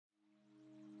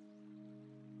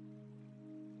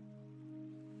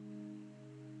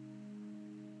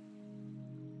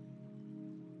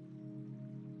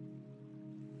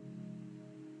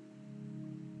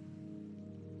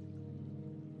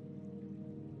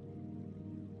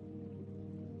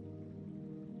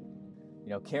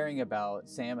caring about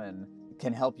salmon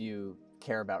can help you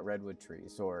care about redwood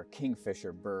trees or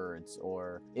kingfisher birds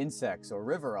or insects or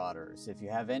river otters. If you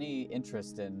have any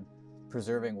interest in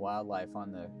preserving wildlife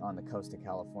on the coast of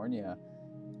California,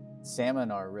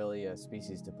 salmon are really a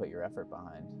species to put your effort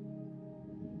behind.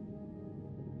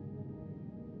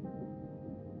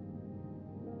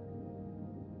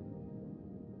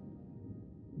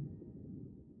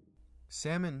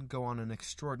 Salmon go on an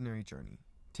extraordinary journey,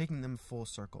 taking them full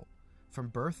circle, from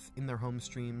birth in their home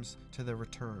streams to their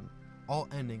return, all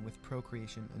ending with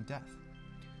procreation and death.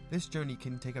 This journey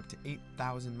can take up to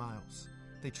 8,000 miles.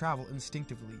 They travel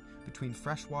instinctively between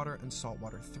freshwater and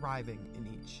saltwater, thriving in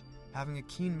each, having a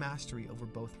keen mastery over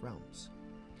both realms.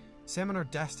 Salmon are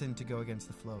destined to go against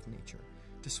the flow of nature,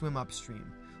 to swim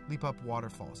upstream, leap up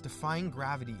waterfalls, defying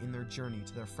gravity in their journey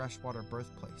to their freshwater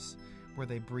birthplace, where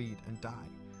they breed and die,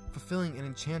 fulfilling an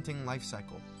enchanting life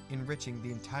cycle, enriching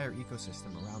the entire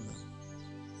ecosystem around them.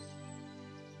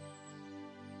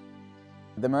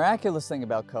 The miraculous thing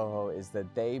about coho is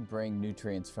that they bring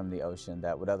nutrients from the ocean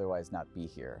that would otherwise not be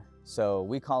here. So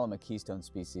we call them a keystone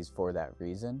species for that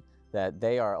reason, that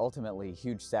they are ultimately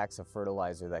huge sacks of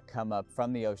fertilizer that come up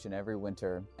from the ocean every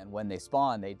winter, and when they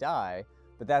spawn, they die.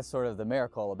 But that's sort of the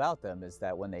miracle about them, is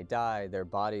that when they die, their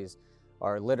bodies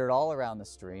are littered all around the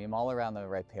stream, all around the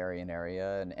riparian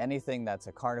area, and anything that's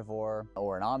a carnivore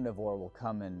or an omnivore will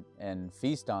come and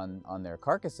feast on their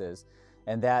carcasses,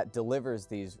 and that delivers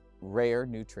these rare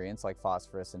nutrients like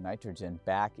phosphorus and nitrogen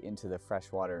back into the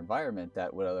freshwater environment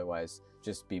that would otherwise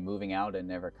just be moving out and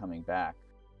never coming back.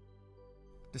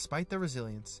 Despite their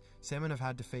resilience, salmon have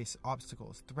had to face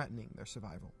obstacles threatening their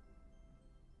survival.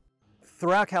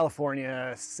 Throughout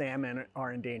California, salmon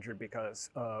are endangered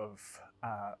because of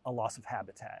a loss of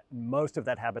habitat. Most of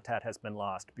that habitat has been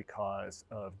lost because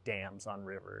of dams on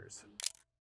rivers.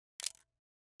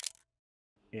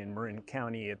 In Marin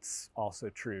County, it's also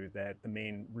true that the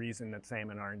main reason that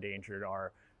salmon are endangered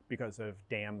are because of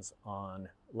dams on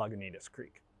Lagunitas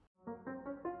Creek.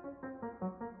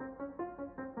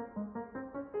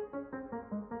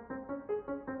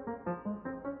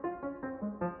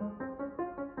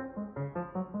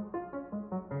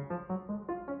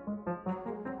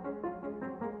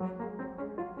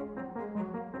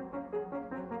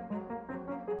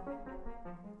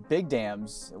 Big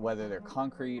dams, whether they're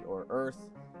concrete or earth,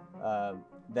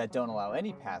 that don't allow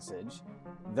any passage,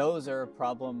 those are a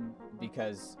problem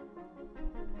because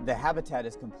the habitat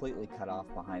is completely cut off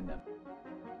behind them.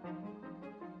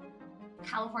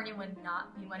 California would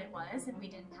not be what it was if we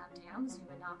didn't have dams. We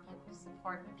would not be able to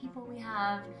support the people we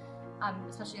have,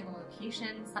 especially the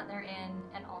locations that they're in,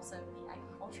 and also the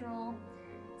agricultural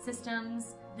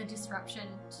systems. The disruption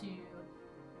to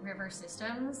river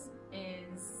systems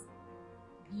is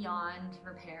beyond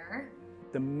repair.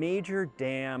 The major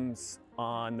dams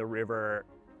on the river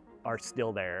are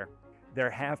still there. There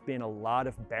have been a lot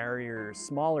of barriers,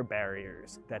 smaller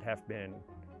barriers, that have been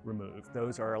removed.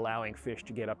 Those are allowing fish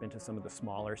to get up into some of the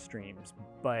smaller streams,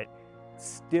 but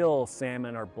still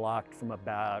salmon are blocked from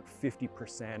about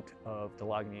 50% of the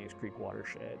Lagunitas Creek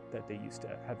watershed that they used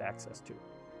to have access to.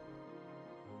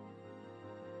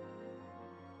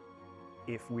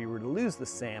 If we were to lose the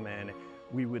salmon,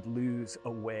 we would lose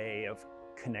a way of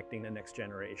connecting the next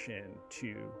generation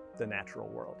to the natural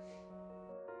world.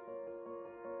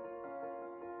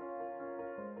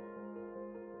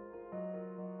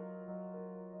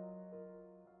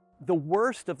 The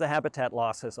worst of the habitat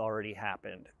loss has already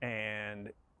happened,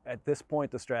 and at this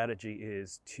point the strategy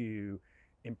is to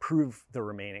improve the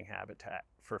remaining habitat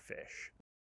for fish.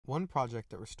 One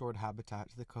project that restored habitat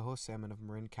to the Coho salmon of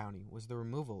Marin County was the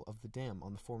removal of the dam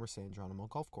on the former San Geronimo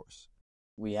Golf course.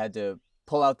 We had to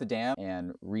pull out the dam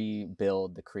and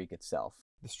rebuild the creek itself.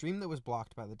 The stream that was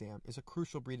blocked by the dam is a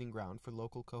crucial breeding ground for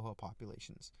local coho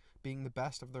populations, being the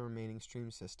best of the remaining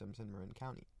stream systems in Marin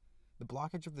County. The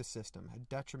blockage of this system had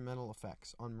detrimental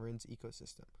effects on Marin's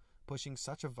ecosystem, pushing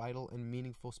such a vital and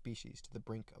meaningful species to the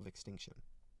brink of extinction.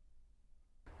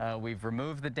 We've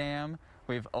removed the dam,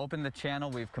 we've opened the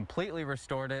channel, we've completely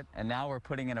restored it, and now we're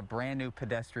putting in a brand new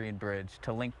pedestrian bridge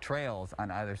to link trails on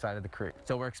either side of the creek.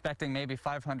 So we're expecting maybe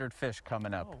 500 fish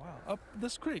coming up. Oh, wow. Up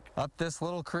this creek? Up this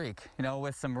little creek. You know,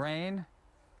 with some rain,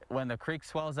 when the creek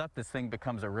swells up, this thing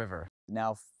becomes a river.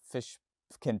 Now fish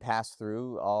can pass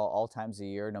through all times of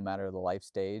year, no matter the life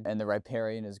stage, and the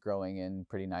riparian is growing in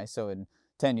pretty nice. So in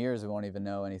 10 years, we won't even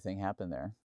know anything happened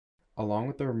there. Along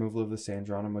with the removal of the San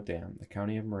Geronimo Dam, the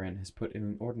County of Marin has put in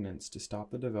an ordinance to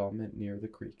stop the development near the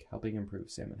creek, helping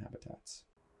improve salmon habitats.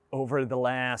 Over the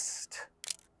last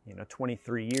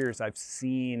 23 years, I've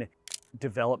seen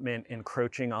development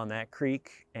encroaching on that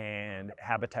creek and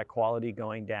habitat quality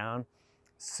going down.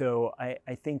 So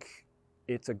I think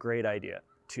it's a great idea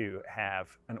to have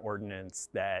an ordinance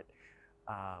that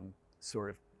sort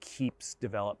of keeps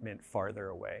development farther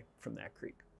away from that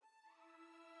creek.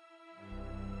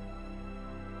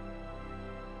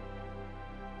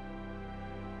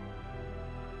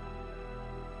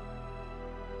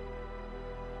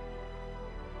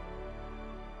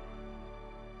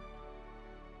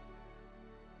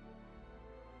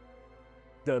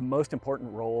 The most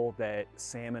important role that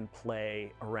salmon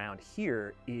play around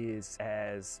here is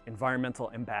as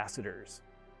environmental ambassadors.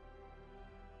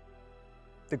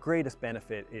 The greatest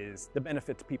benefit is the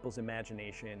benefit to people's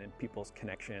imagination and people's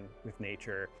connection with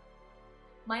nature.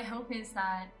 My hope is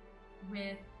that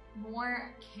with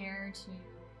more care to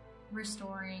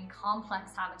restoring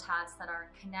complex habitats that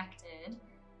are connected,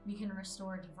 we can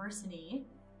restore diversity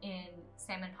in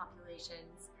salmon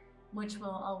populations, which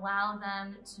will allow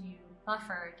them to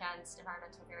buffer against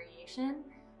environmental variation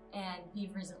and be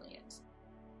resilient.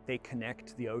 They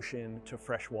connect the ocean to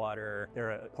fresh water. They're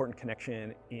an important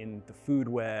connection in the food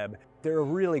web. They're a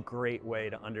really great way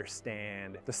to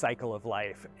understand the cycle of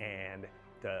life and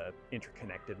the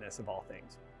interconnectedness of all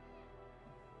things.